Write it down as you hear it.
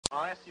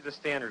I'll ask you the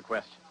standard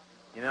question.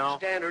 You know?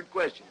 Standard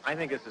question. I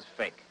think this is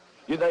fake.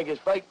 You think it's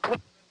fake?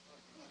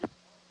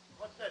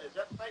 What's that? Is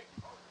that fake?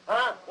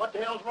 Huh? What the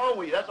hell's wrong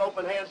with you? That's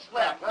open hand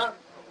slap, huh?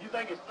 You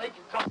think it's fake?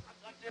 You talk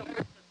like that?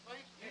 It's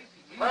fake?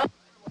 Huh?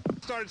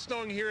 Started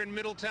snowing here in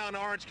Middletown,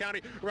 Orange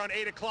County, around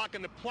 8 o'clock,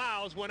 and the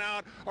plows went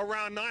out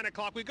around 9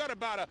 o'clock. We got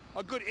about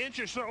a good inch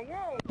or so.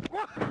 Whoa!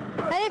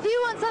 And if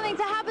you want something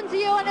to happen to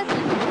you on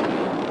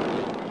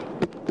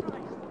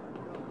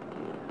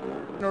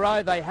In a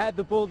row, they had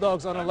the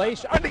Bulldogs on a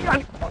leash.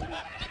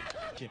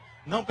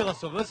 Não pela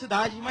sua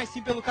velocidade, mas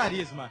sim pelo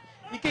carisma.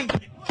 E quem...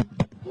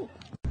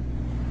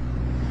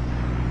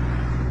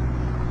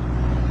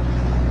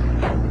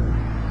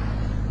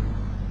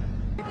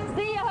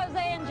 See you, Jose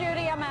and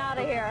Judy. I'm out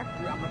of here.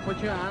 I'm going to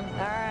put you on. All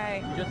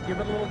right. You just give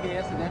it a little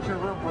gas, and that's your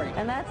real break.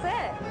 And that's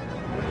it.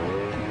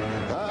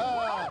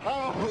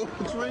 Oh,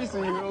 Teresa,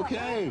 you're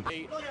okay.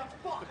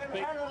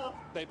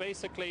 They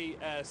basically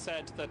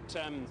said that...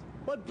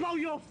 But blow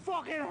your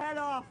fucking head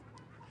off!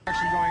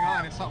 Actually going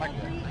on, it's not like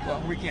that.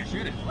 Well, we can't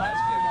shoot it. That's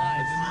good.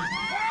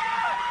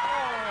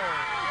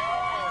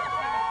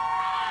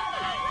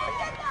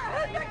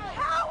 You're a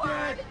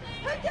coward!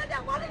 Who did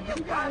that? What did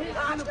you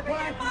come to me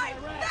in my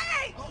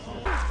face?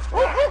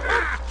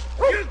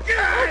 You get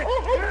away!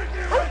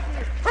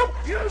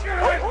 You get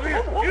away from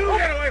here! You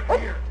get away from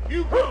here!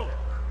 You go!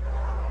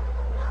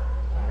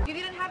 You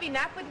didn't have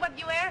enough with what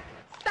you wear?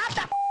 Stop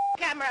that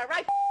camera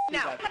right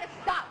now. Gotta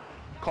stop.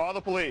 Call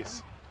the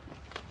police.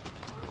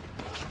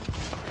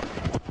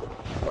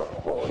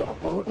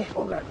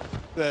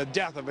 The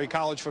death of a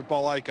college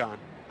football icon.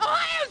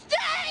 Ohio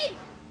State!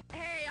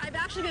 Hey, I've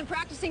actually been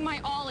practicing my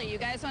ollie. You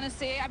guys want to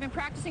see? I've been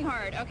practicing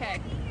hard. Okay.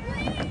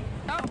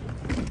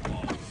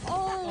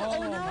 Oh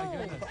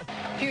no.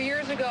 A few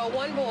years ago,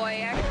 one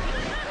boy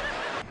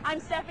I'm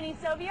Stephanie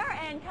Soviar,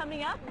 and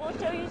coming up, we'll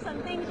show you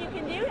some things you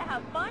can do to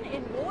have fun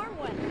in warm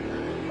weather.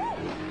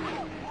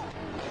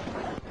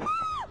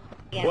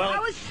 Well, I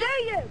will show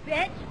you,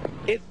 bitch!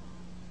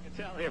 it's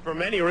out here for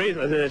many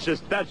reasons, and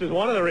that's just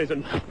one of the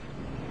reasons.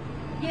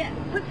 Yeah,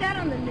 put that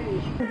on the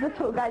news. This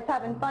two guys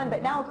having fun,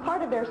 but now it's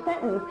part of their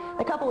sentence.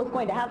 The couple is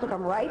going to have to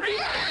come right.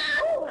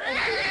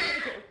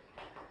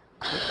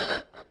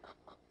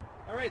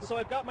 All right, so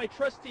I've got my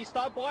trusty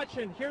stopwatch,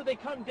 and here they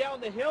come down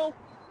the hill.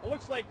 It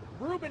looks like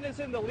Ruben is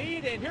in the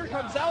lead, and here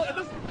comes Al. And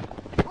this...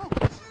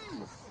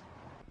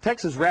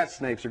 Texas rat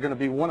snakes are going to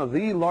be one of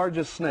the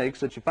largest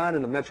snakes that you find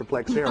in the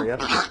Metroplex area.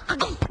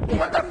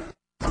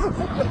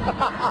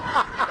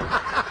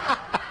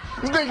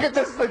 You didn't get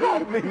this thing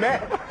out of me,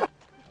 man.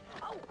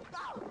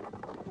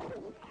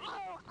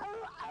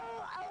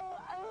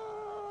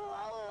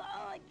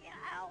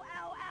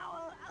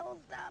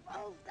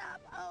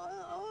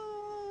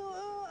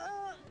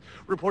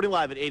 Reporting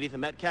live at 80th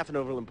and Metcalf in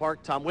Overland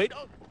Park, Tom Wade,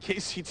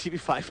 KCTV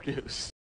 5 News.